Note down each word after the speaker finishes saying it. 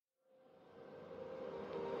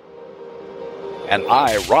an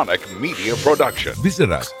ironic media production.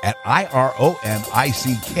 Visit us at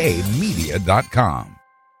ironickmedia.com.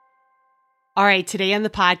 All right, today on the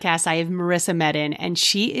podcast, I have Marisa Meddin, and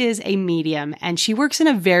she is a medium, and she works in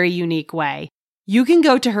a very unique way. You can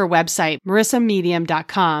go to her website,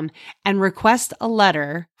 marisamedium.com, and request a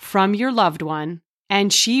letter from your loved one,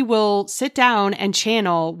 and she will sit down and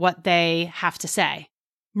channel what they have to say.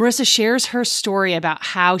 Marisa shares her story about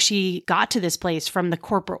how she got to this place from the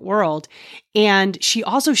corporate world. And she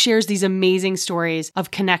also shares these amazing stories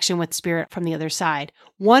of connection with spirit from the other side.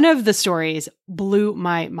 One of the stories blew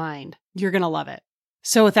my mind. You're going to love it.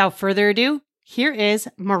 So without further ado, here is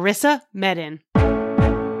Marisa Meddin.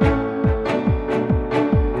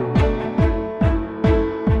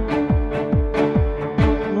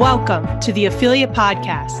 Welcome to the Affiliate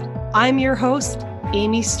Podcast. I'm your host,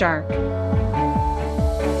 Amy Stark.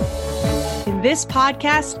 In this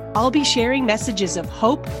podcast, I'll be sharing messages of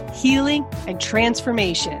hope, healing, and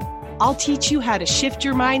transformation. I'll teach you how to shift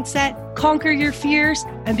your mindset, conquer your fears,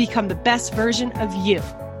 and become the best version of you.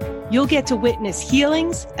 You'll get to witness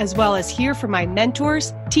healings, as well as hear from my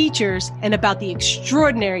mentors, teachers, and about the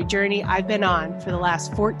extraordinary journey I've been on for the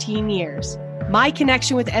last 14 years. My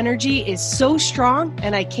connection with energy is so strong,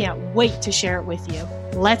 and I can't wait to share it with you.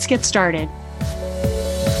 Let's get started.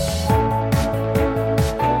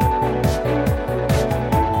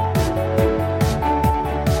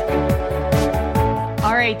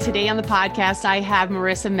 Today on the podcast, I have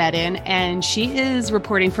Marisa Meddin, and she is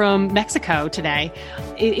reporting from Mexico today.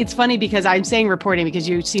 It's funny because I'm saying reporting because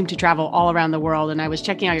you seem to travel all around the world, and I was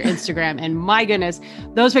checking out your Instagram, and my goodness,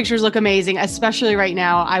 those pictures look amazing, especially right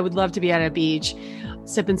now. I would love to be at a beach,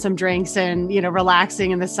 sipping some drinks and, relaxing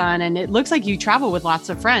in the sun, and it looks like you travel with lots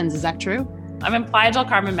of friends. Is that true? I'm in Playa del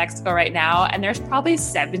Carmen, Mexico right now, and there's probably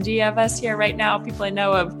 70 of us here right now, people I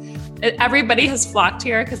know of. Everybody has flocked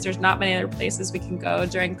here because there's not many other places we can go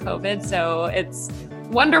during COVID. So it's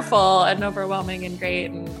wonderful and overwhelming and great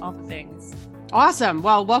and all the things. Awesome.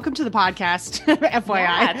 Well, welcome to the podcast, FYI.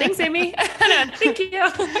 Yeah, thanks, Amy. Thank you.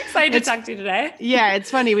 I'm excited to talk to you today. Yeah,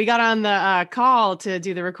 it's funny. We got on the call to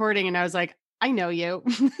do the recording, and I was like, I know you.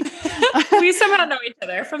 We somehow know each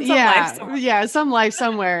other from some life somewhere. Yeah, some life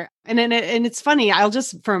somewhere. And it's funny. I'll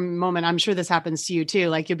just, for a moment, I'm sure this happens to you too.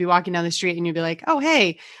 Like you'll be walking down the street and you'll be like, oh,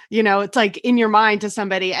 hey, it's like in your mind to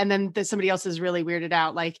somebody. And then somebody else is really weirded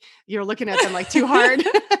out. Like you're looking at them like too hard.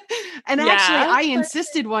 And actually, I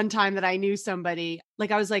insisted one time that I knew somebody.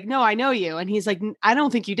 Like I was like, no, I know you. And he's like, I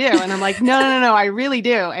don't think you do. And I'm like, no, I really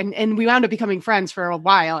do. And we wound up becoming friends for a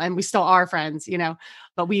while, and we still are friends,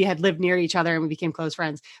 but we had lived near each other and we became close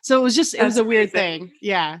friends. So it was a weird thing.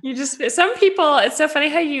 Yeah. Some people, it's so funny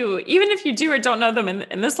how even if you do or don't know them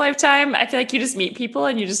in this lifetime, I feel like you just meet people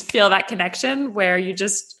and you just feel that connection where you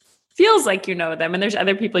just feels like you know them. And there's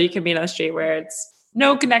other people you can meet on the street where it's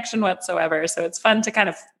no connection whatsoever. So it's fun to kind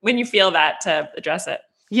of, when you feel that, to address it.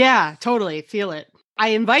 Yeah, totally. Feel it. I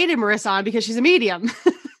invited Marisa on because she's a medium.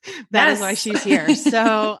 That is why she's here.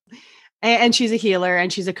 So, and she's a healer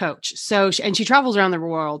and she's a coach. So, she travels around the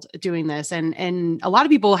world doing this. And a lot of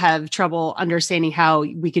people have trouble understanding how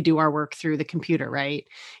we could do our work through the computer, right?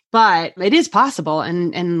 But it is possible.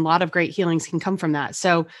 And a lot of great healings can come from that.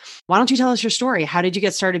 So why don't you tell us your story? How did you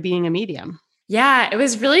get started being a medium? Yeah, it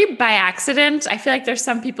was really by accident. I feel like there's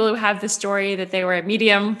some people who have the story that they were a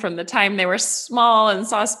medium from the time they were small and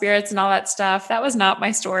saw spirits and all that stuff. That was not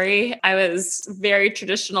my story. I was very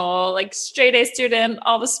traditional, like straight A student,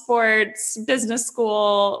 all the sports, business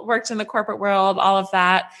school, worked in the corporate world, all of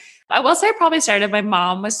that. I will say I probably started, my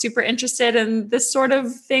mom was super interested in this sort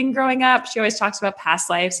of thing growing up. She always talks about past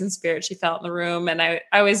lives and spirits she felt in the room. And I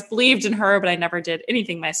always believed in her, but I never did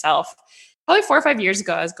anything myself. Probably 4 or 5 years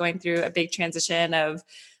ago, I was going through a big transition of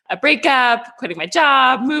a breakup, quitting my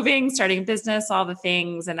job, moving, starting a business, all the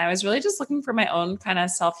things. And I was really just looking for my own kind of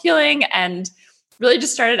self-healing, and really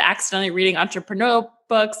just started accidentally reading entrepreneurial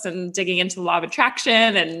books and digging into the law of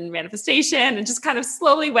attraction and manifestation, and just kind of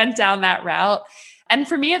slowly went down that route. And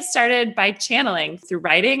for me, it started by channeling through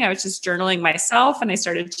writing. I was just journaling myself, and I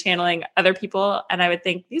started channeling other people. And I would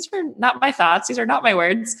think, these are not my thoughts. These are not my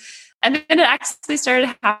words. And then it actually started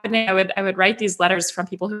happening. I would write these letters from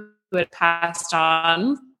people who had passed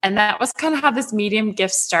on. And that was kind of how this medium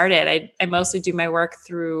gift started. I mostly do my work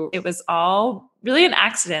through, it was all really an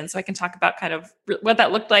accident. So I can talk about kind of what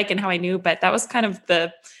that looked like and how I knew, but that was kind of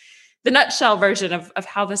the nutshell version of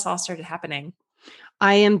how this all started happening.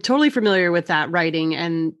 I am totally familiar with that writing.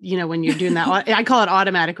 And, when you're doing that, I call it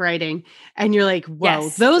automatic writing. And you're like, whoa,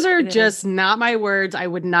 Yes, those are it just is. not my words. I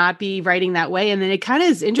would not be writing that way. And then it kind of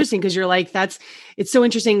is interesting because you're like, it's so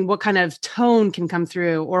interesting what kind of tone can come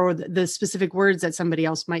through or the specific words that somebody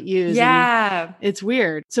else might use. And Yeah. it's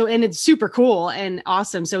weird. So, and it's super cool and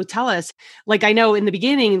awesome. So tell us, like, I know in the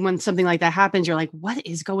beginning when something like that happens, you're like, what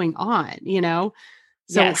is going on?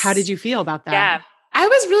 So how did Yes. you feel about that? Yeah. I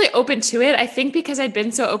was really open to it. I think because I'd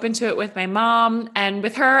been so open to it with my mom and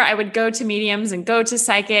with her, I would go to mediums and go to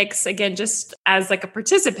psychics again, just as like a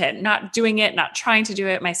participant, not doing it, not trying to do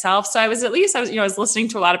it myself. So I was listening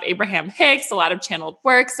to a lot of Abraham Hicks, a lot of channeled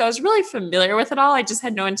work. So I was really familiar with it all. I just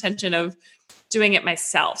had no intention of doing it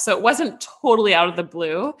myself. So it wasn't totally out of the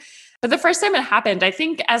blue. But the first time it happened, I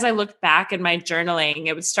think as I looked back in my journaling,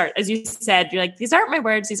 it would start, as you said, you're like, these aren't my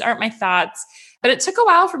words, these aren't my thoughts. But it took a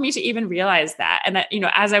while for me to even realize that. And that,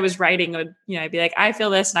 as I was writing, I'd be like, I feel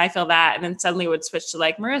this and I feel that. And then suddenly it would switch to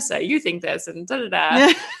like, Marissa, you think this and da da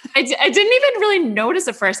da. I didn't even really notice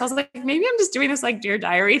at first. I was like, maybe I'm just doing this like Dear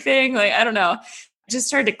Diary thing. Like, I don't know. It just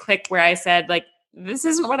started to click where I said like, this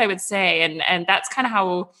isn't what I would say. And that's kind of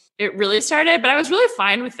how it really started. But I was really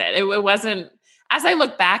fine with it. It wasn't, as I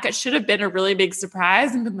look back, it should have been a really big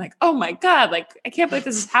surprise and been like, oh my God, like, I can't believe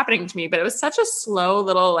this is happening to me. But it was such a slow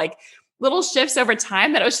little shifts over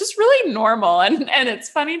time that it was just really normal. And it's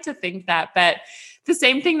funny to think that, but the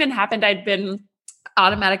same thing then happened. I'd been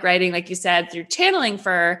automatic writing, like you said, through channeling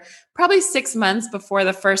for probably 6 months before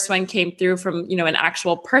the first one came through from, an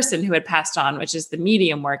actual person who had passed on, which is the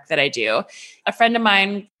medium work that I do. A friend of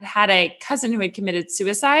mine had a cousin who had committed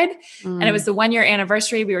suicide and it was the 1 year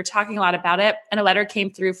anniversary. We were talking a lot about it and a letter came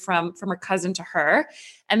through from her cousin to her.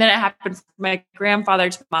 And then it happened from my grandfather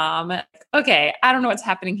to mom. Okay, I don't know what's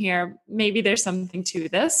happening here. Maybe there's something to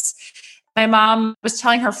this. My mom was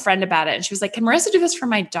telling her friend about it. And she was like, can Marissa do this for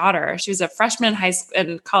my daughter? She was a freshman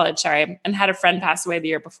in college, and had a friend pass away the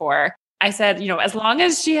year before. I said, as long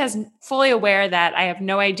as she is fully aware that I have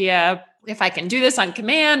no idea if I can do this on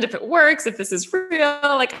command, if it works, if this is real,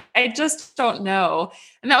 like, I just don't know.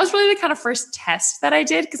 And that was really the kind of first test that I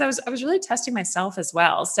did because I was really testing myself as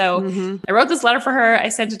well. So I wrote this letter for her. I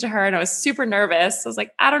sent it to her and I was super nervous. I was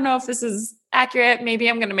like, I don't know if this is accurate. Maybe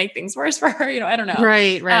I'm going to make things worse for her. I don't know.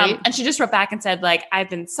 Right. And she just wrote back and said, like, I've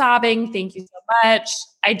been sobbing. Thank you so much.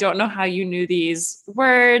 I don't know how you knew these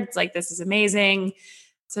words. Like, this is amazing.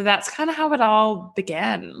 So that's kind of how it all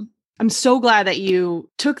began. I'm so glad that you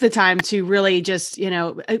took the time to really just,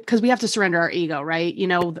 because we have to surrender our ego, right?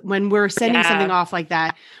 When we're sending something off like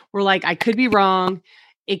that, we're like, I could be wrong.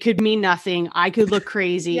 It could mean nothing. I could look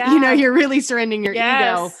crazy. You're really surrendering your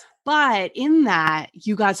ego. But in that,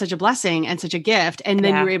 you got such a blessing and such a gift. And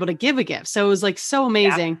then you were able to give a gift. So it was like so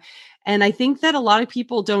amazing. Yeah. And I think that a lot of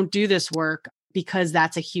people don't do this work because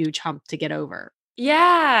that's a huge hump to get over.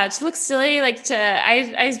 Yeah, to look silly,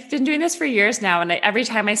 I've been doing this for years now. And every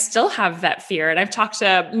time I still have that fear. And I've talked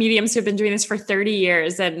to mediums who've been doing this for 30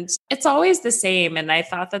 years and it's always the same. And I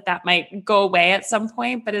thought that might go away at some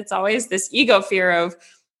point, but it's always this ego fear of,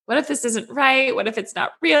 what if this isn't right? What if it's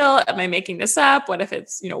not real? Am I making this up? What if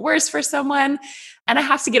it's, worse for someone? And I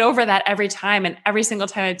have to get over that every time. And every single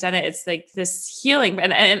time I've done it, it's like this healing.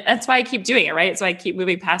 And that's why I keep doing it, right? So I keep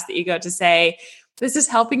moving past the ego to say, this is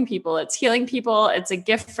helping people. It's healing people. It's a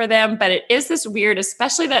gift for them. But it is this weird,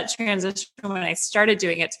 especially that transition when I started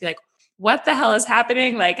doing it, to be like, what the hell is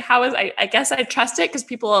happening? Like, I guess I trust it because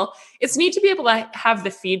it's neat to be able to have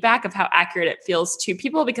the feedback of how accurate it feels to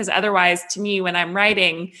people, because otherwise to me, when I'm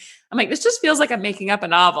writing, I'm like, this just feels like I'm making up a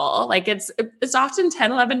novel. Like it's often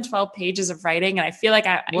 10, 11, 12 pages of writing. And I feel like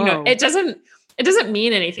it doesn't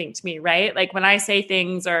mean anything to me, right? Like when I say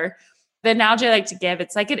things, or the analogy I like to give,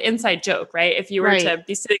 it's like an inside joke, right? If you were to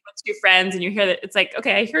be sitting with two friends and you hear that, it's like,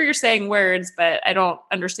 okay, I hear you're saying words, but I don't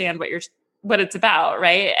understand what it's about,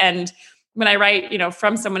 right? And when I write,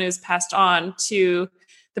 from someone who's passed on to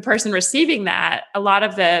the person receiving that, a lot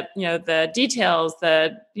of the, the details,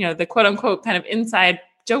 the quote unquote kind of inside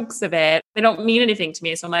jokes of it, they don't mean anything to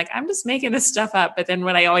me. So I'm like, I'm just making this stuff up. But then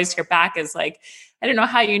what I always hear back is like, I don't know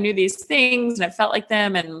how you knew these things and it felt like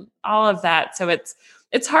them and all of that. So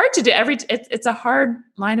it's hard to do it's a hard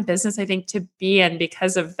line of business, I think, to be in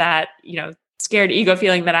because of that, scared ego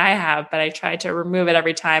feeling that I have, but I try to remove it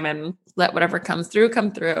every time and let whatever comes through,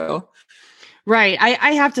 come through. Right.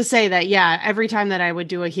 I have to say that, every time that I would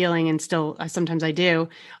do a healing, and still sometimes I do,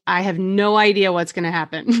 I have no idea what's going to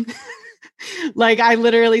happen. Like I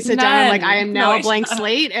literally sit down and like, I am now a blank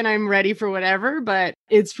slate and I'm ready for whatever, but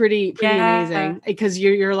it's pretty amazing because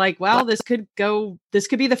you're like, well, this could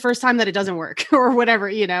be the first time that it doesn't work or whatever,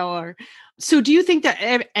 or So do you think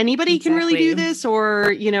that anybody can really do Exactly. this?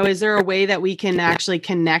 Or, is there a way that we can actually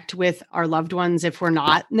connect with our loved ones if we're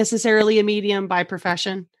not necessarily a medium by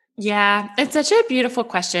profession? Yeah, it's such a beautiful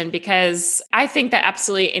question because I think that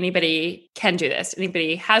absolutely anybody can do this.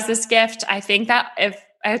 Anybody has this gift. I think that if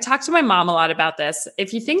I talk to my mom a lot about this,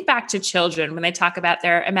 if you think back to children when they talk about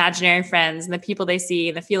their imaginary friends and the people they see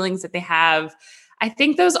and the feelings that they have, I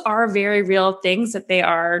think those are very real things that they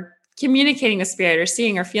are communicating with spirit or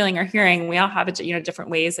seeing or feeling or hearing. We all have it,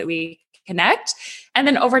 different ways that we connect. And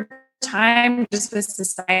then over time, just with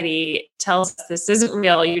society tells us this isn't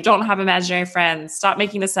real. You don't have imaginary friends. Stop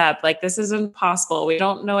making this up. Like, this isn't possible. We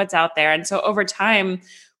don't know what's out there. And so over time,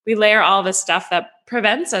 we layer all this stuff that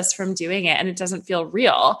prevents us from doing it and it doesn't feel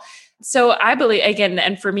real. So I believe, again,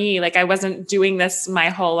 and for me, like, I wasn't doing this my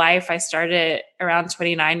whole life. I started around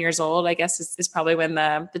 29 years old, I guess is probably when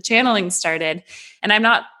the channeling started. And I'm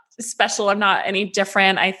not special. I'm not any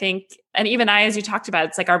different. I think, and even as you talked about,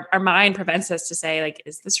 it's like our mind prevents us to say, like,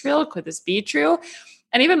 is this real? Could this be true?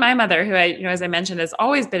 And even my mother, who as I mentioned, has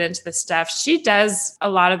always been into this stuff. She does a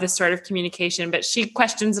lot of this sort of communication, but she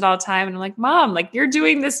questions it all the time. And I'm like, Mom, like, you're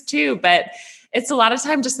doing this too. But it's a lot of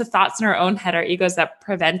time just the thoughts in our own head, our egos, that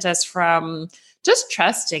prevent us from just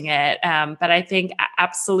trusting it. But I think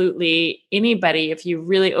absolutely anybody, if you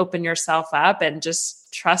really open yourself up and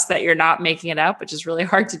just trust that you're not making it up, which is really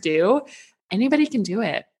hard to do, anybody can do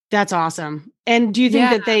it. That's awesome. And do you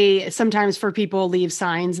think Yeah. that they sometimes for people leave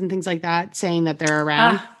signs and things like that saying that they're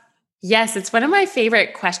around? Yes, it's one of my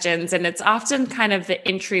favorite questions. And it's often kind of the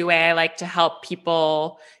entryway I like to help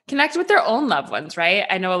people connect with their own loved ones, right?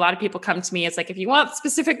 I know a lot of people come to me. It's like, if you want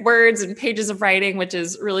specific words and pages of writing, which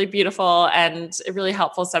is really beautiful and really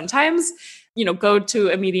helpful sometimes, go to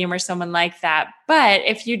a medium or someone like that. But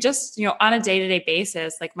if you just, on a day-to-day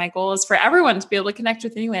basis, like, my goal is for everyone to be able to connect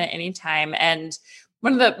with anyone at any time. And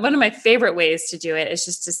one of my favorite ways to do it is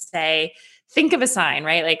just to say, think of a sign,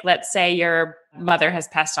 right? Like, let's say your mother has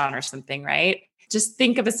passed on or something, right? Just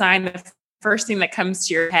think of a sign. The first thing that comes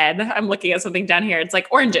to your head, I'm looking at something down here. It's like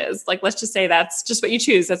oranges. Like, let's just say that's just what you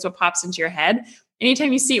choose. That's what pops into your head.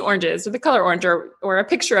 Anytime you see oranges, or the color orange, or a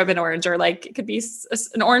picture of an orange, or like it could be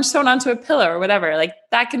an orange sewn onto a pillow or whatever, like,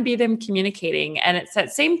 that can be them communicating. And it's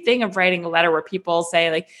that same thing of writing a letter where people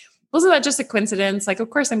say, like, wasn't that just a coincidence? Like, of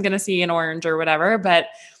course I'm going to see an orange or whatever, but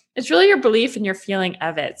it's really your belief and your feeling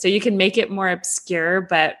of it. So you can make it more obscure,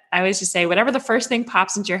 but I always just say, whatever the first thing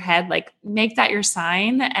pops into your head, like, make that your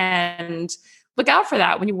sign and look out for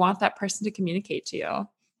that when you want that person to communicate to you.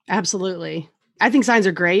 Absolutely. I think signs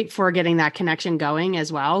are great for getting that connection going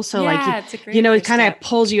as well. So it's a great it kind of step.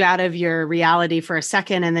 pulls you out of your reality for a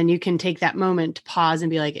second. And then you can take that moment to pause and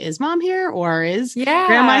be like, is mom here, or is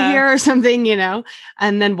grandma here, or something,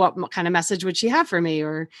 and then what kind of message would she have for me?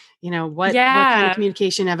 Or, what kind of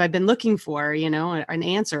communication have I been looking for, an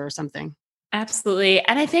answer or something. Absolutely.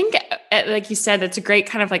 And I think, like you said, that's a great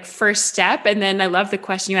kind of like first step. And then I love the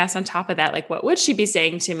question you asked on top of that, like, what would she be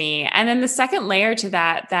saying to me? And then the second layer to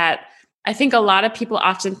that I think a lot of people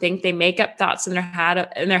often think they make up thoughts in their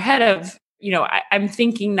head of, I'm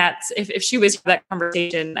thinking that if she was in that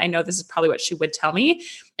conversation, I know this is probably what she would tell me.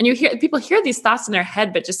 And people hear these thoughts in their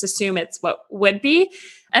head, but just assume it's what would be.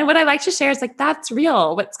 And what I like to share is, like, that's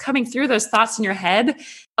real. What's coming through those thoughts in your head.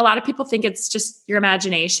 A lot of people think it's just your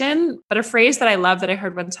imagination, but a phrase that I love that I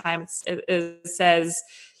heard one time it says,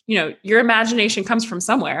 your imagination comes from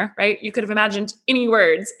somewhere, right? You could have imagined any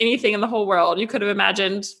words, anything in the whole world. You could have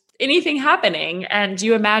imagined anything happening, and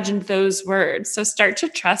you imagined those words. So start to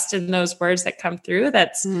trust in those words that come through.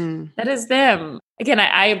 That is them. Again,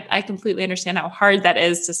 I completely understand how hard that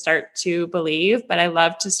is to start to believe, but I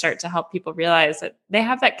love to start to help people realize that they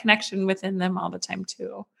have that connection within them all the time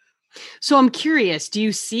too. So I'm curious, do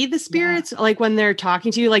you see the spirits like when they're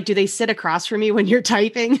talking to you? Like, do they sit across from you when you're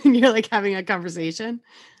typing and you're like having a conversation?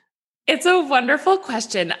 It's a wonderful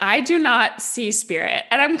question. I do not see spirit,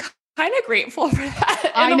 and I'm kind of grateful for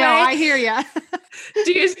that. I know. I hear you.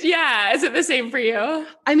 Is it the same for you?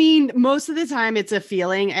 I mean, most of the time it's a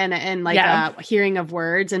feeling and like a hearing of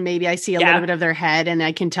words, and maybe I see a little bit of their head and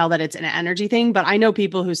I can tell that it's an energy thing, but I know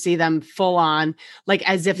people who see them full on, like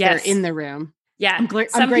as if they're in the room. Yeah. I'm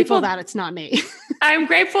grateful that it's not me. I'm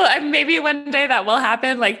grateful. Maybe one day that will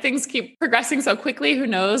happen. Like, things keep progressing so quickly, who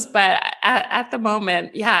knows? But at the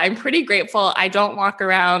moment, I'm pretty grateful. I don't walk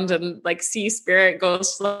around and like see spirit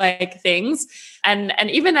ghost like things. And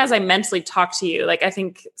even as I mentally talk to you, like, I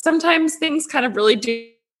think sometimes things kind of really do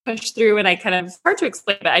push through, and I kind of hard to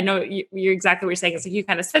explain, but I know you're exactly what you're saying. It's like you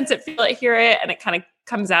kind of sense it, feel it, hear it, and it kind of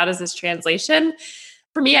comes out as this translation.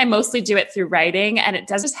 For me, I mostly do it through writing, and it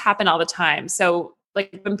does just happen all the time. So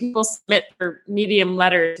like when people submit their medium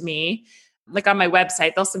letter to me, like on my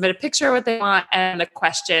website, they'll submit a picture of what they want and the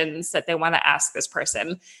questions that they want to ask this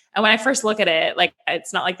person. And when I first look at it, like,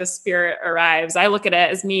 it's not like the spirit arrives. I look at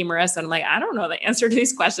it as me, Marissa, and I'm like, I don't know the answer to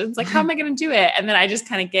these questions. Like, how am I going to do it? And then I just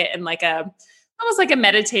kind of get in like almost like a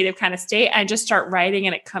meditative kind of state. I just start writing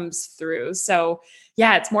and it comes through. So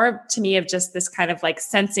yeah, it's more to me of just this kind of like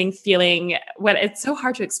sensing, feeling what it's so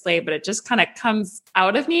hard to explain, but it just kind of comes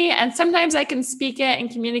out of me. And sometimes I can speak it and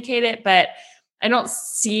communicate it, but I don't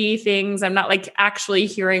see things. I'm not like actually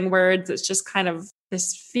hearing words. It's just kind of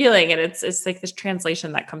this feeling. And it's like this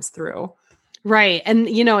translation that comes through. Right. And,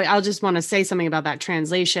 I'll just want to say something about that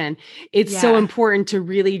translation. It's so important to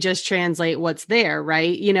really just translate what's there,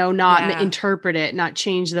 right? Not interpret it, not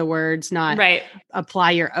change the words, not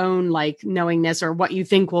apply your own like knowingness or what you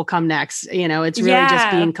think will come next. It's really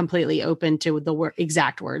just being completely open to the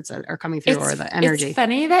exact words that are coming through or the energy. It's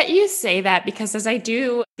funny that you say that because as I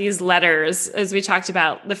do these letters, as we talked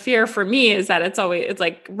about, the fear for me is that it's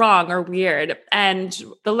like wrong or weird. And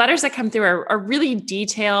the letters that come through are really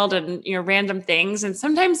detailed and, random things. And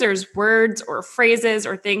sometimes there's words or phrases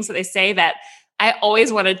or things that they say that I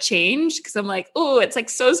always want to change because I'm like, oh, it's like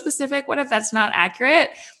so specific. What if that's not accurate?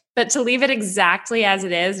 But to leave it exactly as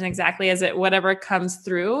it is and exactly as whatever comes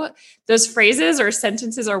through, those phrases or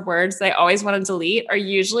sentences or words that I always want to delete are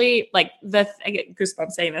usually like I get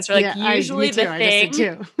goosebumps saying this, or like usually the thing. I just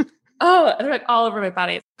did too. Oh, they're like all over my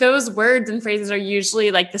body. Those words and phrases are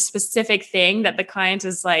usually like the specific thing that the client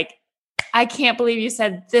is like, I can't believe you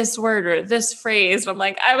said this word or this phrase. And I'm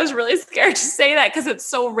like, I was really scared to say that because it's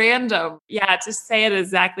so random. Yeah, to say it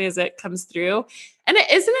exactly as it comes through. And it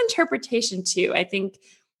is an interpretation too. I think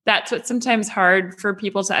that's what's sometimes hard for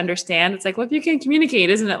people to understand. It's like, well, if you can communicate,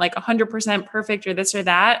 isn't it like 100% perfect or this or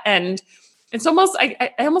that? And it's almost,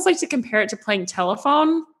 I almost like to compare it to playing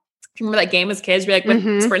telephone. Do you remember that game as kids? You're like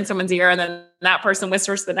whisper in someone's ear and then that person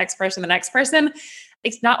whispers to the next person.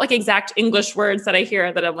 It's not like exact English words that I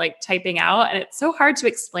hear that I'm like typing out. And it's so hard to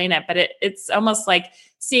explain it, but it's almost like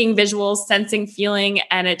seeing visuals, sensing, feeling,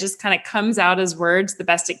 and it just kind of comes out as words the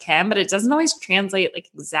best it can, but it doesn't always translate like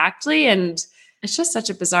exactly. And it's just such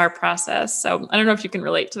a bizarre process. So I don't know if you can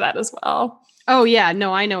relate to that as well. Oh yeah.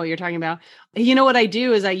 No, I know what you're talking about. What I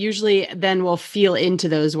do is I usually then will feel into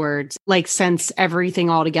those words, like sense everything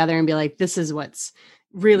all together and be like, this is what's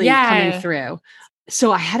really coming through.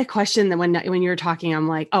 So I had a question that when you were talking, I'm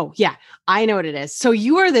like, oh yeah, I know what it is. So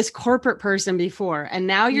you are this corporate person before, and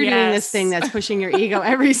now you're doing this thing that's pushing your ego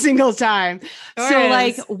every single time. So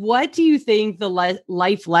like, what do you think the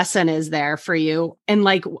life lesson is there for you? And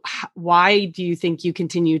like, why do you think you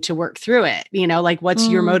continue to work through it? Like what's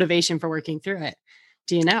your motivation for working through it?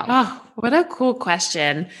 Do you know? Oh, what a cool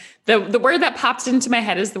question. The word that pops into my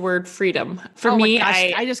head is the word freedom. For me,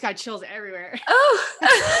 I just got chills everywhere. Oh,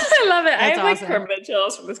 I love it. I have awesome. like permanent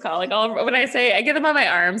chills from this call. Like when I say I get them on my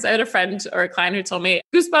arms, I had a friend or a client who told me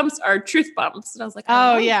goosebumps are truth bumps. And I was like,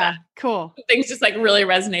 oh yeah, cool. Things just like really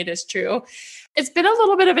resonate as true. It's been a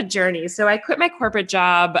little bit of a journey. So I quit my corporate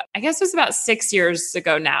job, I guess it was about 6 years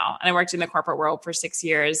ago now. And I worked in the corporate world for 6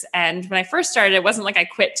 years. And when I first started, it wasn't like I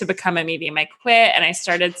quit to become a medium. I quit and I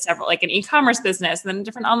started like an e-commerce business and then a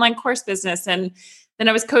different online course business. And then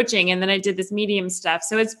I was coaching and then I did this medium stuff.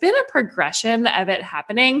 So it's been a progression of it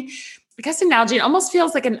happening. I guess analogy, it almost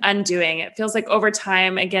feels like an undoing. It feels like over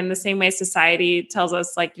time, again, the same way society tells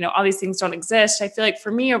us like, all these things don't exist. I feel like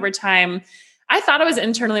for me over time, I thought it was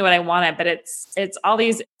internally what I wanted, but it's all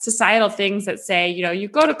these societal things that say, you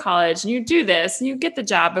go to college and you do this and you get the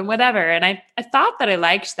job and whatever. And I thought that I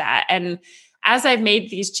liked that. And as I've made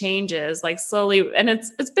these changes, like slowly, and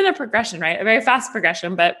it's been a progression, right? A very fast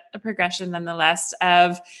progression, but a progression nonetheless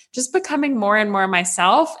of just becoming more and more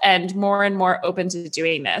myself and more open to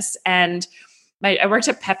doing this. And I worked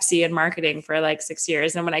at Pepsi in marketing for like 6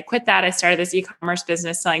 years. And when I quit that, I started this e-commerce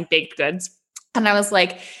business selling baked goods. And I was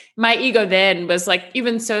like, my ego then was like,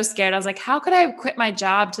 even so scared. I was like, how could I quit my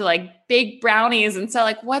job to like bake brownies and sell?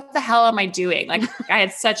 Like, what the hell am I doing? Like I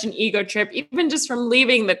had such an ego trip, even just from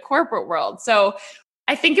leaving the corporate world. So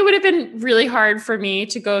I think it would have been really hard for me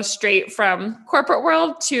to go straight from corporate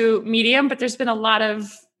world to medium, but there's been a lot of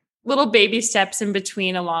little baby steps in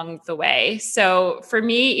between along the way. So for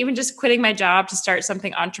me, even just quitting my job to start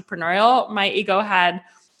something entrepreneurial, my ego had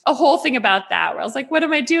a whole thing about that where I was like, what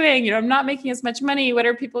am I doing? I'm not making as much money. What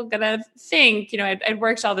are people going to think? I'd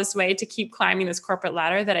worked all this way to keep climbing this corporate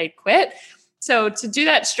ladder that I'd quit. So to do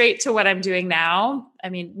that straight to what I'm doing now, I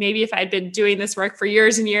mean, maybe if I'd been doing this work for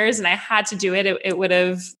years and years and I had to do it, it would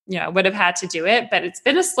have, would have had to do it. But it's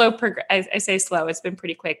been a slow I say slow, it's been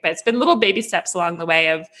pretty quick, but it's been little baby steps along the way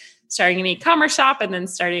of starting an e-commerce shop and then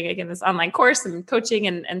starting again, this online course and coaching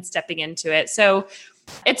and stepping into it. So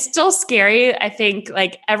It's still scary. I think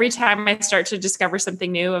like every time I start to discover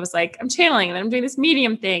something new, I was like, I'm channeling and then I'm doing this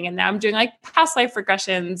medium thing. And now I'm doing like past life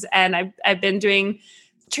regressions. And I've been doing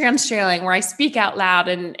trance channeling where I speak out loud.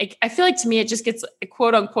 And I feel like to me, it just gets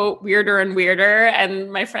quote unquote weirder and weirder.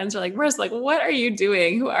 And my friends are like, Marissa, like, what are you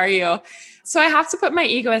doing? Who are you? So I have to put my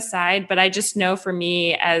ego aside, but I just know for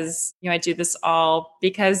me as, I do this all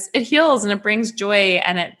because it heals and it brings joy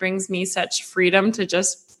and it brings me such freedom to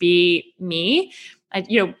just be me.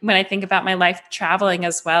 When I think about my life traveling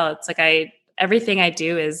as well, it's like everything I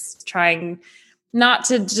do is trying not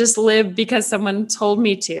to just live because someone told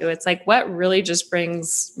me to. It's like, what really just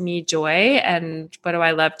brings me joy and what do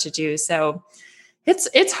I love to do? So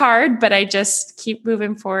it's hard, but I just keep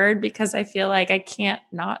moving forward because I feel like I can't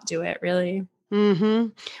not do it really. Mm-hmm.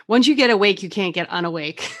 Once you get awake, you can't get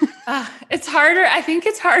unawake. It's harder. I think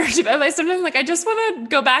it's harder to sometimes like, I just want to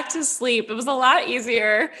go back to sleep. It was a lot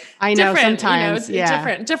easier. I know sometimes,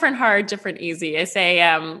 different hard, different easy. I say,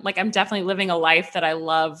 like I'm definitely living a life that I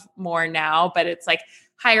love more now, but it's like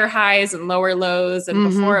higher highs and lower lows. And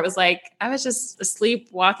before it was like, I was just asleep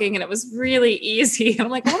walking and it was really easy. And I'm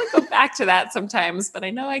like, I want to go back to that sometimes, but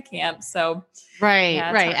I know I can't. So right.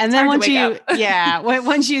 And then once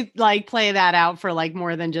you like play that out for like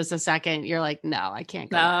more than just a second, you're like, no, I can't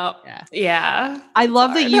go. No. Yeah. I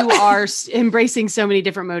love that you are embracing so many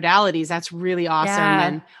different modalities. That's really awesome.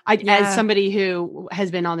 Yeah. And as somebody who has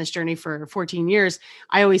been on this journey for 14 years,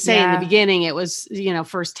 I always say in the beginning, it was,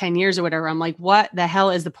 first 10 years or whatever. I'm like, what the hell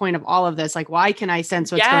is the point of all of this? Like, why can I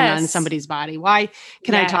sense what's going on in somebody's body? Why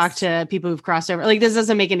can I talk to people who've crossed over? Like, this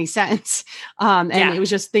doesn't make any sense. And it was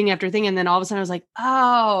just thing after thing. And then all of a sudden I was like,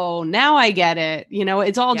 oh, now I get it.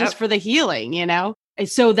 It's all just for the healing,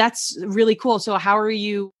 So that's really cool. So how are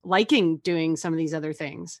you liking doing some of these other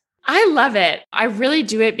things? I love it. I really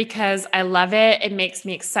do it because I love it. It makes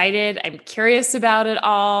me excited. I'm curious about it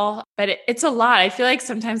all, but it's a lot. I feel like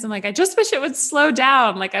sometimes I'm like, I just wish it would slow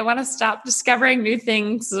down. Like I want to stop discovering new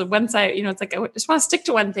things. Once it's like, I just want to stick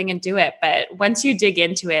to one thing and do it. But once you dig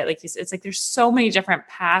into it, like it's like, there's so many different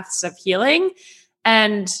paths of healing.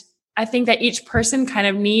 And I think that each person kind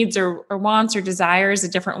of needs or wants or desires a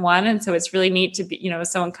different one. And so it's really neat to be, if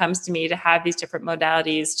someone comes to me to have these different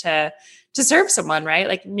modalities to serve someone, right?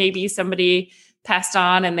 Like maybe somebody passed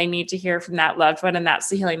on and they need to hear from that loved one and that's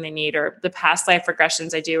the healing they need, or the past life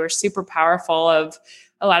regressions I do are super powerful. Of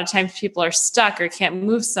a lot of times people are stuck or can't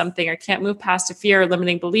move something or can't move past a fear or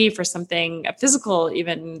limiting belief or something, a physical,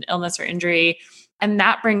 even illness or injury. And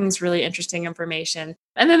that brings really interesting information.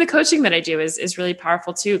 And then the coaching that I do is really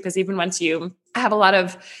powerful too, because even once I have a lot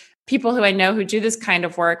of people who I know who do this kind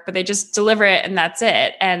of work, but they just deliver it and that's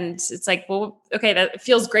it. And it's like, well, okay, that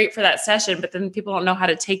feels great for that session, but then people don't know how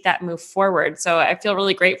to take that and move forward. So I feel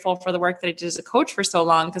really grateful for the work that I did as a coach for so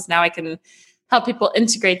long, because now I can help people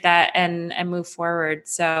integrate that and move forward.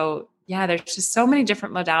 So yeah, there's just so many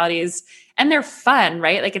different modalities and they're fun,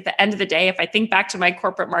 right? Like at the end of the day, if I think back to my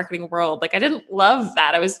corporate marketing world, like I didn't love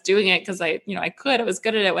that. I was doing it because I was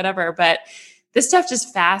good at it, whatever, but this stuff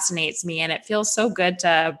just fascinates me and it feels so good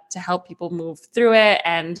to help people move through it.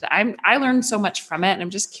 And I learned so much from it and I'm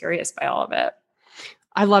just curious by all of it.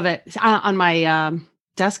 I love it. On my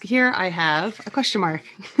desk here, I have a question mark.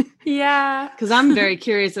 Yeah. Because I'm very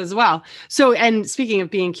curious as well. So, and speaking of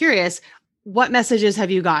being curious, what messages have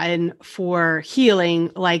you gotten for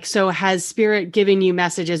healing? Like, so has spirit given you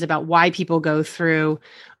messages about why people go through,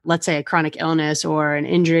 let's say, a chronic illness or an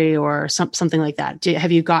injury or something like that?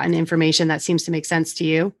 Have you gotten information that seems to make sense to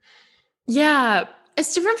you? Yeah,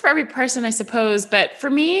 it's different for every person, I suppose. But for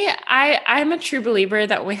me, I'm a true believer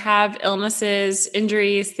that when we have illnesses,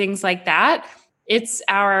 injuries, things like that, it's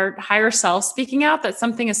our higher self speaking out that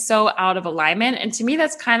something is so out of alignment. And to me,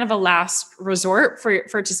 that's kind of a last resort for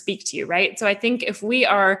it to speak to you, right? So I think if we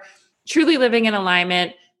are truly living in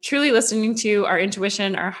alignment, truly listening to our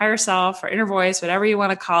intuition, our higher self, our inner voice, whatever you want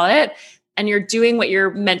to call it, and you're doing what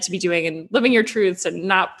you're meant to be doing and living your truths and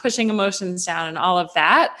not pushing emotions down and all of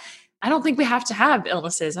that, I don't think we have to have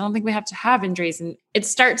illnesses. I don't think we have to have injuries. And it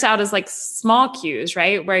starts out as like small cues,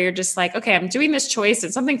 right? Where you're just like, okay, I'm doing this choice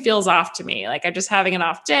and something feels off to me. Like I'm just having an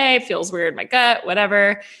off day, feels weird in my gut,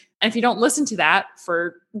 whatever. And if you don't listen to that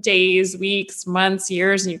for days, weeks, months,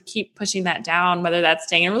 years, and you keep pushing that down, whether that's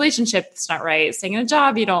staying in a relationship that's not right, staying in a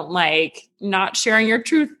job you don't like, not sharing your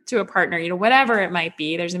truth to a partner, whatever it might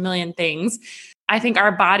be, there's a million things. I think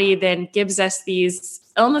our body then gives us these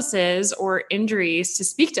illnesses or injuries to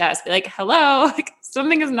speak to us, be like, hello, like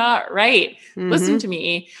something is not right. Mm-hmm. Listen to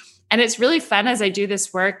me. And it's really fun as I do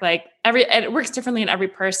this work, like it works differently in every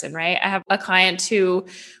person, right? I have a client who,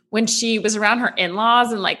 when she was around her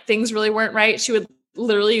in-laws and like things really weren't right, she would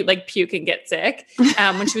literally like puke and get sick.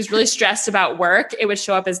 When she was really stressed about work, it would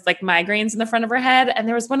show up as like migraines in the front of her head. And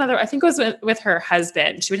there was one other, I think it was with her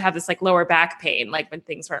husband. She would have this like lower back pain, like when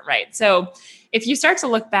things weren't right. So if you start to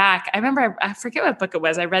look back, I remember, I forget what book it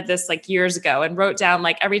was. I read this like years ago and wrote down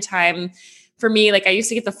like every time. For me, like I used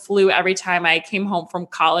to get the flu every time I came home from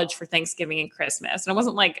college for Thanksgiving and Christmas. And it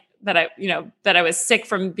wasn't like that that I was sick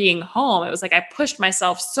from being home. It was like I pushed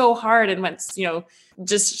myself so hard and went,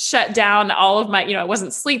 just shut down all of my, I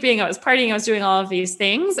wasn't sleeping, I was partying, I was doing all of these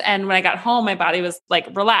things. And when I got home, my body was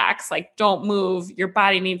like, relax, like don't move. Your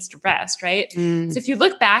body needs to rest, right? So if you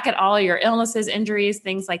look back at all your illnesses, injuries,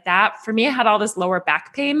 things like that, for me, I had all this lower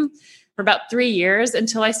back pain for about 3 years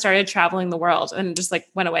until I started traveling the world and just like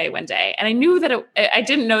went away one day. And I knew that I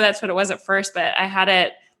didn't know that's what it was at first, but I had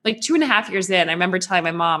it like 2.5 years in. I remember telling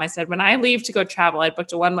my mom, I said, when I leave to go travel, I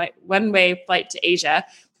booked a one-way flight to Asia.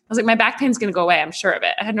 I was like, my back pain's going to go away. I'm sure of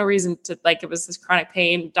it. I had no reason to it was this chronic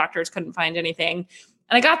pain. Doctors couldn't find anything.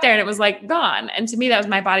 And I got there and it was like gone. And to me, that was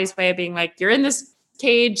my body's way of being like, you're in this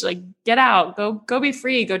cage, like get out, go be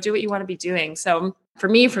free, go do what you want to be doing. So for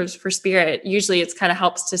me, for spirit, usually it's kind of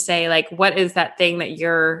helps to say like, what is that thing that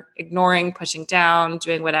you're ignoring, pushing down,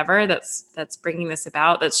 doing whatever that's bringing this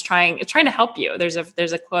about, that's trying to help you. There's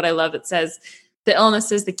a quote I love that says, the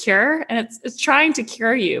illness is the cure, and it's trying to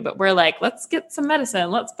cure you, but we're like, let's get some medicine,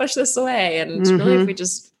 let's push this away. And really, if we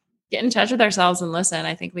just get in touch with ourselves and listen,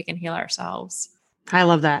 I think we can heal ourselves. I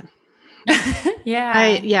love that.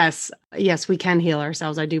 Yeah. Yes, we can heal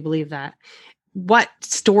ourselves. I do believe that. What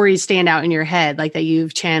stories stand out in your head, like that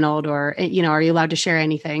you've channeled, or, are you allowed to share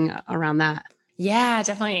anything around that? Yeah,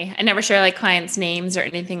 definitely. I never share like clients' names or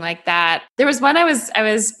anything like that. There was one, I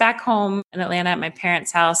was back home in Atlanta at my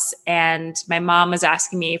parents' house, and my mom was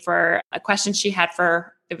asking me for a question she had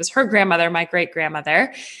it was her grandmother, my great grandmother.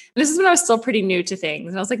 And this is when I was still pretty new to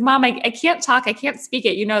things. And I was like, Mom, I can't talk. I can't speak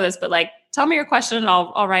it. You know this, but like, tell me your question and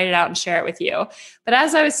I'll write it out and share it with you. But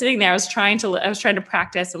as I was sitting there, I was trying to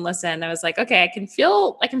practice and listen. I was like, okay, I can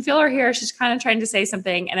feel her here. She's kind of trying to say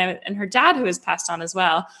something. And her dad, who has passed on as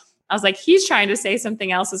well, I was like, he's trying to say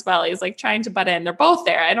something else as well. He's like trying to butt in. They're both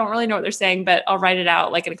there. I don't really know what they're saying, but I'll write it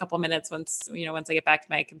out like in a couple of minutes once I get back to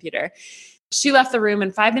my computer. She left the room,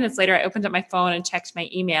 and 5 minutes later, I opened up my phone and checked my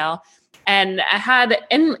email. And I had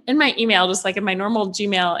in my email, just like in my normal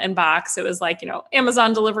Gmail inbox, it was like,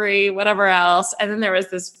 Amazon delivery, whatever else. And then there was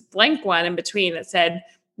this blank one in between that said,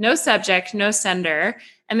 no subject, no sender.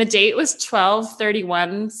 And the date was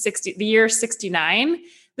 12/31/60, the year 69.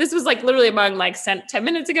 This was like literally among like sent 10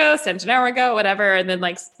 minutes ago, sent an hour ago, whatever. And then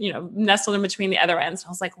like, nestled in between the other ends. I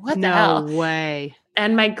was like, what the hell? No way.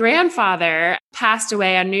 And my grandfather passed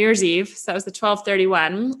away on New Year's Eve. So that was the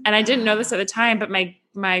 12/31. And I didn't know this at the time, but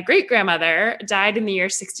my great grandmother died in the year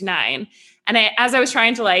 69. And as I was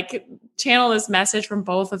trying to like channel this message from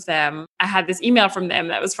both of them, I had this email from them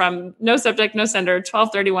that was from no subject, no sender,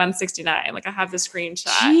 12/31/69. Like I have the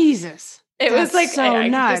screenshot. Jesus. It was like so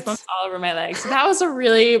nuts. All over my legs. So that was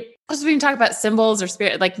when you talk about symbols or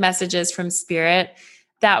spirit, like messages from spirit,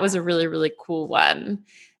 that was a really, really cool one.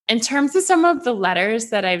 In terms of some of the letters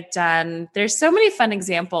that I've done, there's so many fun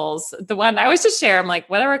examples. The one I always just share, I'm like,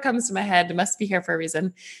 whatever comes to my head, it must be here for a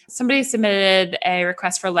reason. Somebody submitted a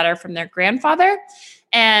request for a letter from their grandfather,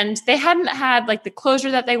 and they hadn't had like the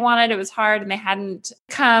closure that they wanted. It was hard, and they hadn't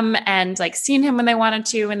come and like seen him when they wanted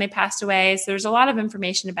to when they passed away. So there's a lot of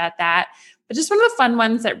information about that. But just one of the fun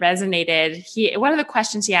ones that resonated, one of the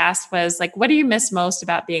questions he asked was like, what do you miss most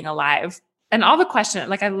about being alive? And all the questions,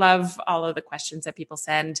 like I love all of the questions that people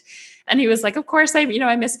send. And he was like, of course, I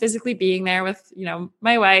miss physically being there with,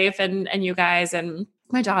 my wife and you guys and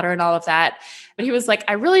my daughter and all of that. But he was like,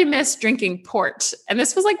 I really miss drinking port. And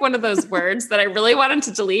this was like one of those words that I really wanted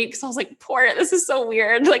to delete because I was like, port, this is so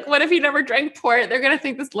weird. Like, what if he never drank port? They're going to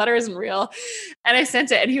think this letter isn't real. And I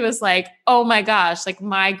sent it and he was like, oh my gosh, like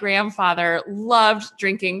my grandfather loved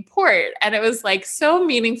drinking port. And it was like so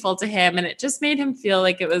meaningful to him. And it just made him feel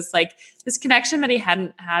like it was like this connection that he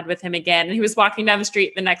hadn't had with him again. And he was walking down the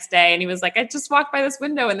street the next day and he was like, I just walked by this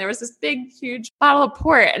window and there was this big, huge bottle of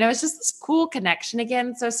port. And it was just this cool connection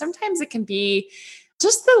again. So sometimes it can be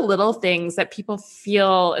just the little things that people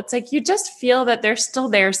feel. It's like, you just feel that they're still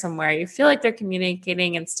there somewhere. You feel like they're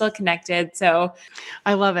communicating and still connected. So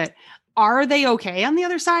I love it. Are they okay on the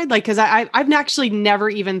other side? Like, cause I've actually never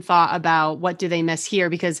even thought about what do they miss here,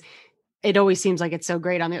 because it always seems like it's so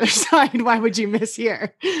great on the other side. Why would you miss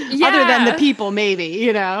here? Yeah. Other than the people, maybe,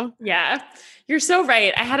 Yeah. You're so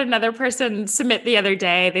right. I had another person submit the other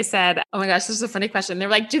day. They said, "Oh my gosh, this is a funny question." They're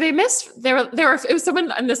like, "Do they miss?" It was someone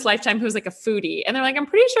in this lifetime who was like a foodie, and they're like, "I'm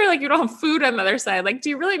pretty sure like you don't have food on the other side. Like, do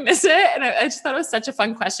you really miss it?" And I just thought it was such a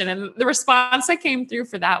fun question. And the response that came through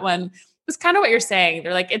for that one was kind of what you're saying.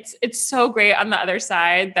 They're like, "It's so great on the other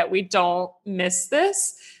side that we don't miss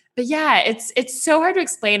this." But yeah, it's so hard to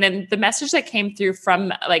explain. And the message that came through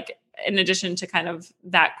from like, in addition to kind of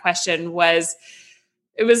that question was,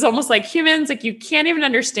 it was almost like humans, like you can't even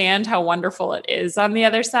understand how wonderful it is on the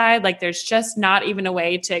other side. Like there's just not even a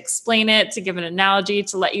way to explain it, to give an analogy,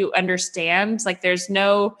 to let you understand. Like there's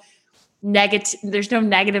no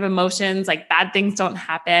negative emotions, like bad things don't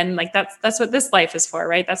happen. Like that's what this life is for,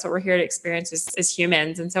 right? That's what we're here to experience as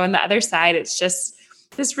humans. And so on the other side, it's just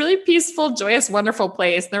this really peaceful, joyous, wonderful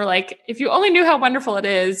place. And they're like, if you only knew how wonderful it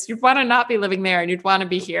is, you'd want to not be living there and you'd want to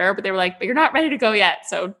be here. But they were like, but you're not ready to go yet.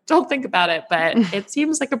 So don't think about it. But it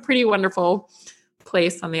seems like a pretty wonderful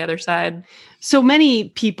place on the other side. So many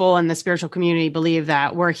people in the spiritual community believe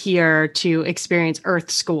that we're here to experience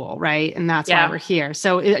Earth School, right? And that's why we're here.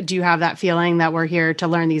 So do you have that feeling that we're here to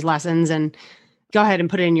learn these lessons? And go ahead and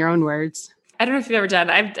put it in your own words. I don't know if you've ever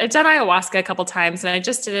done, I've done ayahuasca a couple of times, and I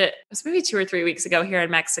just did it was maybe 2 or 3 weeks ago here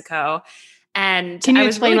in Mexico. And can you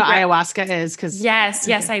explain what ayahuasca is?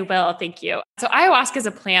 Yes, I will. Thank you. So ayahuasca is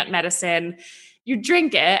a plant medicine. You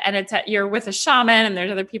drink it and you're with a shaman and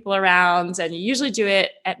there's other people around, and you usually do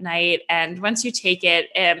it at night. And once you take it,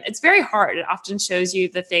 it's very hard. It often shows you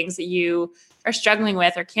the things that you are struggling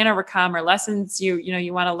with or can't overcome, or lessons you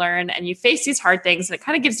want to learn, and you face these hard things, and it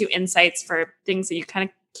kind of gives you insights for things that you kind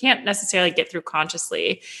of can't necessarily get through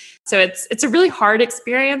consciously. So it's a really hard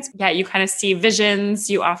experience. Yeah, you kind of see visions,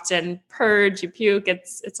 you often purge, you puke,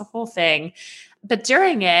 it's a whole thing. But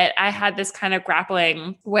during it, I had this kind of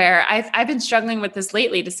grappling where I've been struggling with this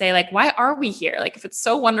lately to say, like, why are we here? Like, if it's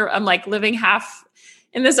so wonderful, I'm like living half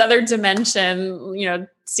in this other dimension,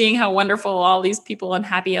 seeing how wonderful all these people and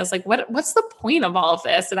happy. I was like, what's the point of all of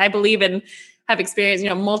this? And I believe in have experienced,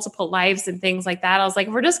 multiple lives and things like that. I was like,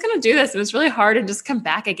 we're just going to do this. And it's really hard and just come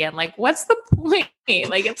back again. Like, what's the point?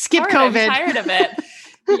 Like, it's skip hard. COVID. I'm tired of it.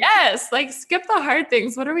 Yes. Like, skip the hard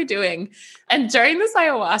things. What are we doing? And during this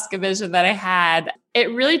ayahuasca vision that I had, it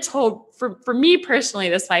really told for me personally,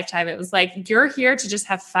 this lifetime, it was like, you're here to just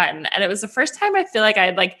have fun. And it was the first time I feel like I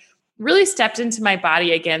had like really stepped into my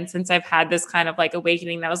body again since I've had this kind of like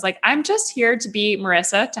awakening that was like, I'm just here to be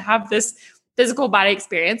Marisa, to have this physical body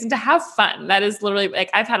experience and to have fun. That is literally like,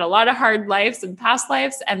 I've had a lot of hard lives and past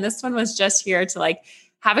lives. And this one was just here to like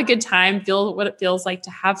have a good time, feel what it feels like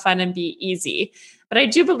to have fun and be easy. But I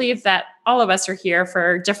do believe that all of us are here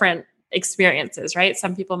for different experiences, right?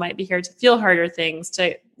 Some people might be here to feel harder things,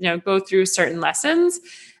 to, go through certain lessons.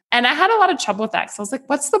 And I had a lot of trouble with that. Cause I was like,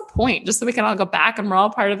 what's the point? Just so we can all go back and we're all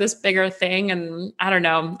part of this bigger thing. And I don't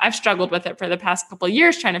know, I've struggled with it for the past couple of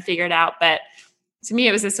years trying to figure it out. But to me,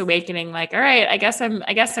 it was this awakening, like, all right, I guess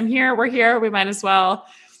I'm here. We're here. We might as well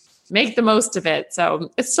make the most of it.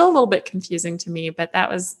 So it's still a little bit confusing to me, but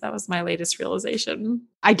that was my latest realization.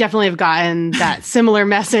 I definitely have gotten that similar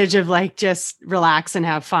message of like, just relax and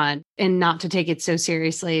have fun and not to take it so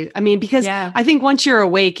seriously. I mean, because I think once you're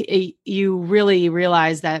awake, you really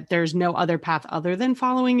realize that there's no other path other than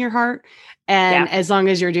following your heart. And as long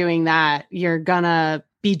as you're doing that, you're gonna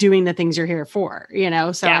be doing the things you're here for,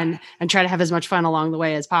 so, and try to have as much fun along the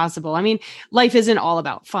way as possible. I mean, life isn't all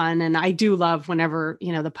about fun. And I do love whenever,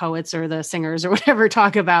 the poets or the singers or whatever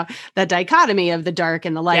talk about that dichotomy of the dark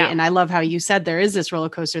and the light. And I love how you said there is this roller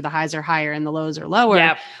coaster, the highs are higher and the lows are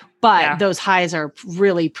lower, but those highs are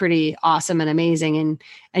really pretty awesome and amazing.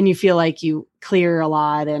 And you feel like you clear a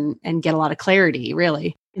lot and get a lot of clarity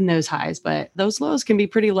really in those highs, but those lows can be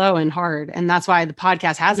pretty low and hard. And that's why the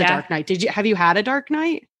podcast has a dark night. Have you had a dark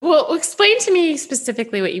night? Well, explain to me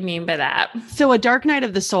specifically what you mean by that. So a dark night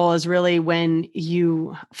of the soul is really when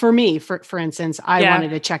for me, for instance, I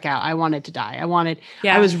wanted to check out. I wanted to die.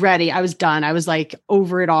 I was ready. I was done. I was like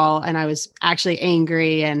over it all. And I was actually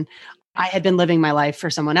angry, and I had been living my life for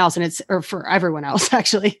someone else, or for everyone else,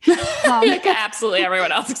 actually. Like absolutely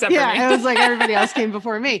everyone else except for me. It was like everybody else came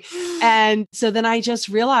before me. And so then I just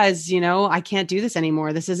realized, I can't do this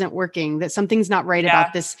anymore. This isn't working, that something's not right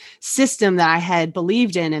about this system that I had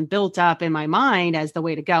believed in and built up in my mind as the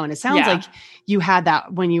way to go. And it sounds like you had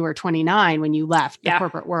that when you were 29, when you left the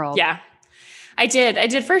corporate world. Yeah, I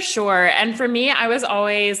did for sure. And for me, I was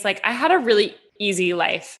always like, I had a really easy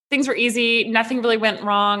life. Things were easy. Nothing really went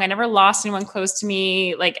wrong. I never lost anyone close to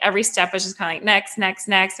me. Like every step was just kind of like next.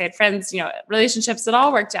 I had friends, relationships that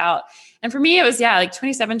all worked out. And for me, it was, like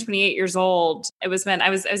 27, 28 years old. It was when I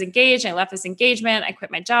was engaged. I left this engagement. I quit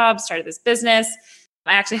my job, started this business.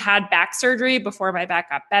 I actually had back surgery before my back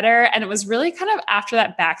got better. And it was really kind of after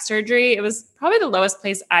that back surgery, it was probably the lowest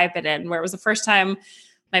place I've been in, where it was the first time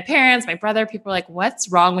my parents, my brother, people were like, what's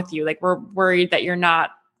wrong with you? Like, we're worried that you're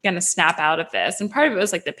not going to snap out of this. And part of it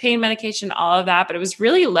was like the pain medication, all of that, but it was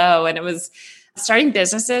really low. And it was starting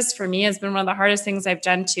businesses for me has been one of the hardest things I've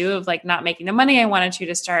done too, of like not making the money I wanted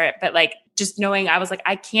to start, but like just knowing I was like,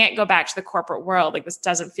 I can't go back to the corporate world. Like this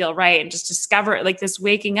doesn't feel right. And just discover like this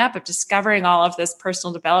waking up of discovering all of this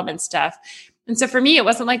personal development stuff. And so for me, it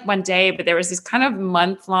wasn't like one day, but there was this kind of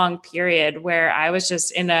month-long period where I was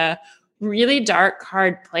just in a really dark,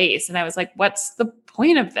 hard place. And I was like, what's the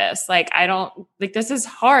point of this? Like, I don't like, this is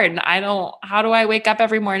hard. And how do I wake up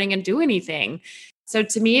every morning and do anything? So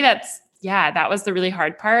to me, that was the really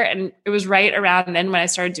hard part. And it was right around then when I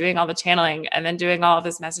started doing all the channeling and then doing all of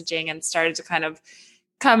this messaging and started to kind of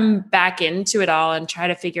come back into it all and try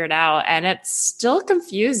to figure it out. And it's still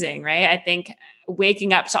confusing, right? I think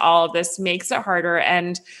waking up to all of this makes it harder,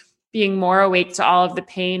 and being more awake to all of the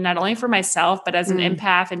pain, not only for myself, but as an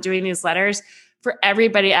empath and doing these letters for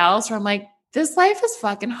everybody else, where I'm like, this life is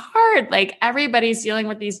fucking hard. Like everybody's dealing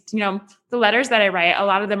with these, the letters that I write, a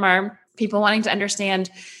lot of them are people wanting to understand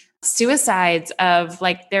suicides of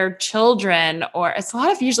like their children, or it's a lot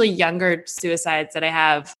of usually younger suicides that I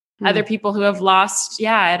have. Other people who have lost,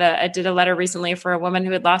 I did a letter recently for a woman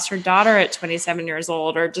who had lost her daughter at 27 years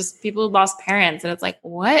old, or just people who lost parents. And it's like,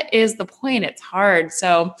 what is the point? It's hard.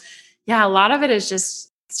 So a lot of it is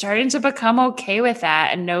just starting to become okay with that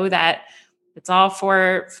and know that it's all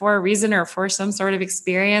for a reason or for some sort of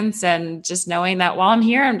experience. And just knowing that while I'm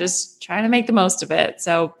here, I'm just trying to make the most of it.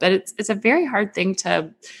 So, but it's a very hard thing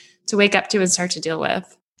to wake up to and start to deal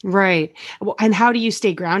with. Right. Well, and how do you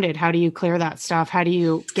stay grounded? How do you clear that stuff? How do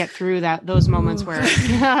you get through those moments where it's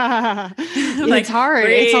hard?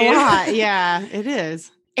 Breathe. It's a lot. Yeah, it is.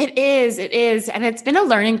 It is. And it's been a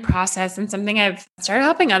learning process and something I've started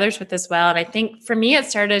helping others with as well. And I think for me, it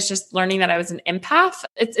started as just learning that I was an empath.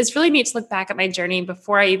 It's really neat to look back at my journey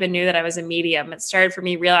before I even knew that I was a medium. It started for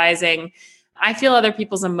me realizing I feel other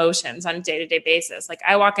people's emotions on a day-to-day basis. Like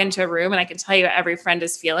I walk into a room and I can tell you what every friend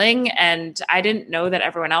is feeling. And I didn't know that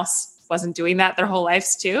everyone else wasn't doing that their whole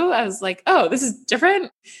lives too. I was like, oh, this is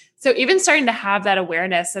different. So even starting to have that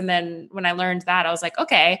awareness. And then when I learned that, I was like,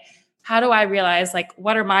 okay, how do I realize like,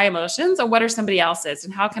 what are my emotions and what are somebody else's?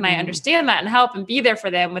 And how can I understand that and help and be there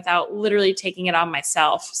for them without literally taking it on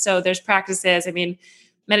myself? So there's practices. I mean,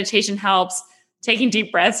 meditation helps. Taking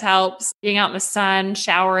deep breaths helps, being out in the sun,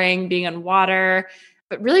 showering, being in water.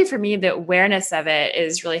 But really for me, the awareness of it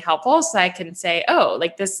is really helpful. So I can say, oh,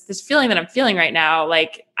 like this feeling that I'm feeling right now,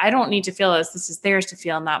 like I don't need to feel this. This is theirs to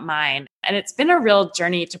feel, not mine. And it's been a real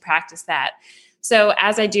journey to practice that. So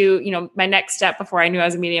as I do, my next step before I knew I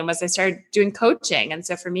was a medium was I started doing coaching. And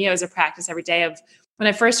so for me, it was a practice every day of when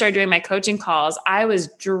I first started doing my coaching calls, I was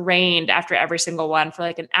drained after every single one for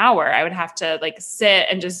like an hour. I would have to like sit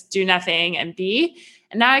and just do nothing and be.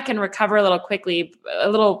 And now I can recover a little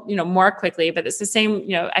more quickly, but it's the same,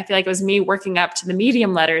 I feel like it was me working up to the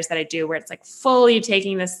medium letters that I do, where it's like fully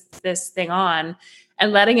taking this thing on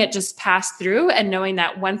and letting it just pass through, and knowing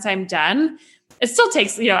that once I'm done, it still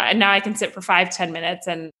takes, and now I can sit for 5-10 minutes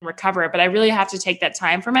and recover, but I really have to take that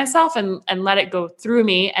time for myself and let it go through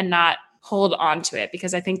me and not hold on to it,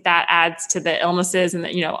 because I think that adds to the illnesses and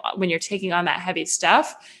when you're taking on that heavy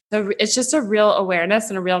stuff. So it's just a real awareness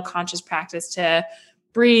and a real conscious practice to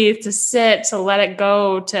breathe, to sit, to let it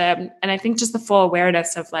go, and I think just the full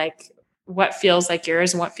awareness of like what feels like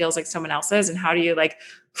yours and what feels like someone else's, and how do you like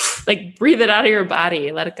breathe it out of your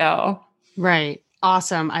body, let it go. Right.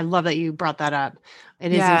 Awesome. I love that you brought that up.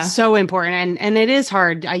 It is so important. And it is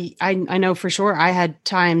hard. I know for sure I had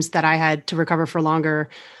times that I had to recover for longer,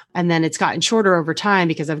 and then it's gotten shorter over time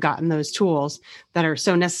because I've gotten those tools that are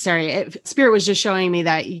so necessary. Spirit was just showing me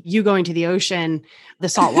that you going to the ocean, the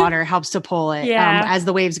salt water helps to pull it. As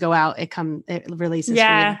the waves go out, it releases.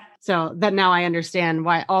 Yeah. Food. So that now I understand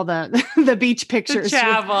why all the the beach pictures. The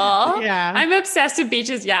travel. Yeah. I'm obsessed with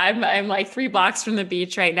beaches. Yeah. I'm like 3 blocks from the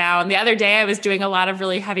beach right now. And the other day I was doing a lot of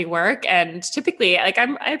really heavy work, and typically like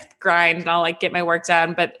I grind and I'll like get my work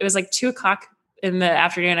done, but it was like 2:00 in the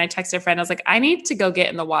afternoon. I texted a friend. I was like, I need to go get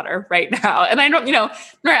in the water right now. And I don't,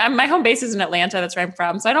 my home base is in Atlanta. That's where I'm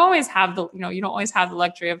from. So I don't always have you don't always have the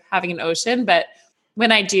luxury of having an ocean, but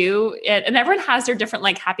when I do, and everyone has their different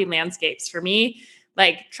like happy landscapes. For me,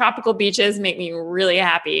 like tropical beaches make me really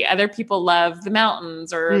happy. Other people love the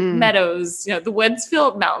mountains or meadows. The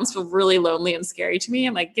mountains feel really lonely and scary to me.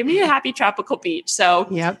 I'm like, give me a happy tropical beach. So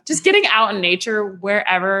just getting out in nature,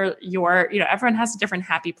 wherever everyone has a different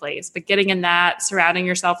happy place, but getting in that, surrounding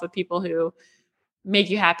yourself with people who make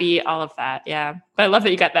you happy, all of that. Yeah. But I love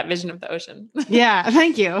that you got that vision of the ocean. Yeah.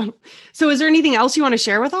 Thank you. So is there anything else you want to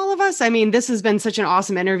share with all of us? I mean, this has been such an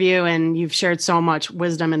awesome interview and you've shared so much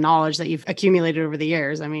wisdom and knowledge that you've accumulated over the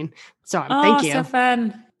years. I mean, so thank you. So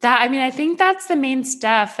fun. I think that's the main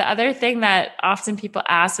stuff. The other thing that often people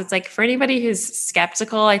ask, it's like for anybody who's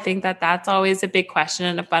skeptical, I think that that's always a big question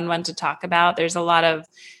and a fun one to talk about. There's a lot of,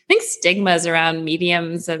 I think, stigmas around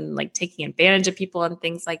mediums and like taking advantage of people and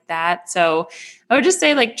things like that. So I would just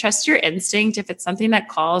say like, trust your instinct. If it's something that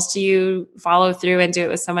calls to you, follow through and do it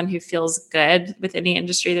with someone who feels good. With any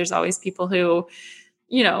industry, there's always people who,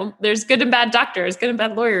 there's good and bad doctors, good and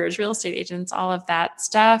bad lawyers, real estate agents, all of that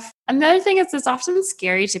stuff. And the other thing is it's often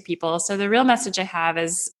scary to people. So the real message I have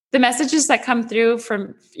is the messages that come through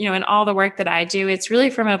from, in all the work that I do, it's really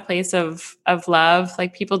from a place of love.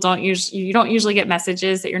 Like you don't usually get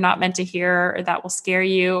messages that you're not meant to hear or that will scare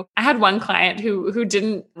you. I had one client who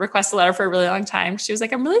didn't request a letter for a really long time. She was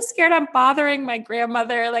like, I'm really scared I'm bothering my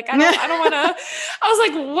grandmother. Like, I don't want to, I was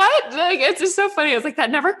like, what? Like, it's just so funny. I was like,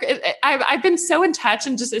 I've been so in touch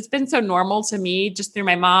and just, it's been so normal to me just through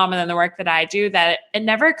my mom and then the work that I do that it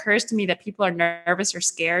never occurs to me that people are nervous or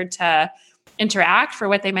scared to interact for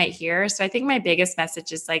what they might hear. So I think my biggest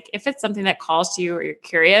message is like, if it's something that calls to you or you're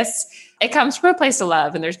curious, it comes from a place of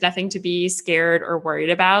love and there's nothing to be scared or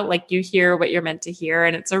worried about. Like you hear what you're meant to hear.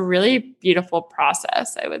 And it's a really beautiful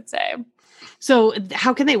process, I would say. So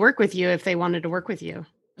how can they work with you if they wanted to work with you?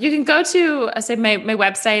 You can go to, my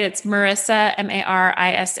website. It's Marisa,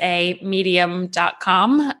 Marisa,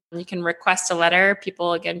 medium.com. You can request a letter.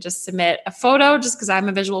 People, again, just submit a photo just because I'm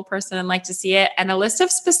a visual person and like to see it, and a list of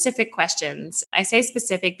specific questions. I say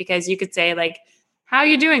specific because you could say like, how are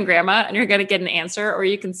you doing, Grandma? And you're going to get an answer. Or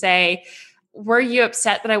you can say, were you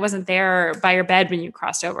upset that I wasn't there by your bed when you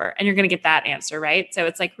crossed over? And you're going to get that answer, right? So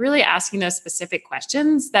it's like really asking those specific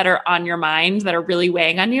questions that are on your mind, that are really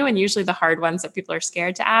weighing on you. And usually the hard ones that people are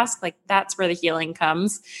scared to ask, like that's where the healing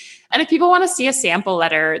comes. And if people want to see a sample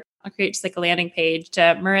letter, I'll create just like a landing page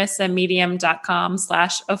to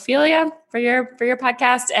marisamedium.com/Ophelia for your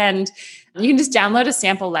podcast. And you can just download a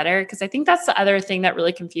sample letter. Cause I think that's the other thing that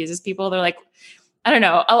really confuses people. They're like, I don't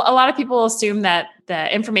know. A lot of people assume that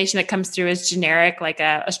the information that comes through is generic, like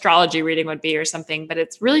a astrology reading would be or something, but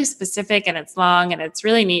it's really specific and it's long and it's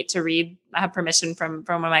really neat to read. I have permission from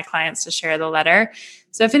one of my clients to share the letter.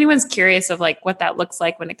 So if anyone's curious of like what that looks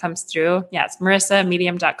like when it comes through, it's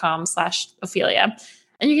marisamedium.com/Ophelia.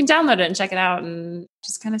 And you can download it and check it out and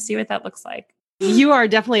just kind of see what that looks like. You are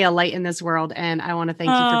definitely a light in this world. And I want to thank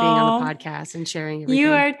you for being on the podcast and sharing everything.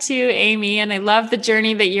 You are too, Amy. And I love the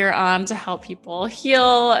journey that you're on to help people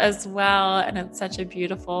heal as well. And it's such a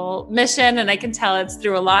beautiful mission. And I can tell it's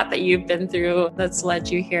through a lot that you've been through that's led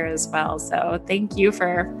you here as well. So thank you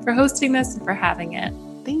for hosting this and for having it.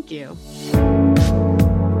 Thank you.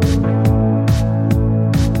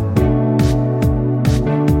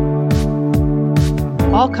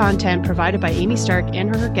 All content provided by Amy Stark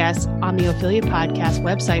and her guests on the Ophelia Podcast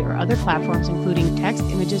website or other platforms, including text,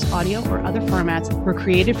 images, audio, or other formats, were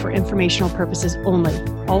created for informational purposes only.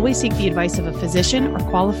 Always seek the advice of a physician or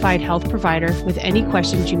qualified health provider with any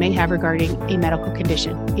questions you may have regarding a medical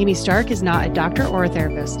condition. Amy Stark is not a doctor or a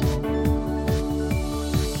therapist.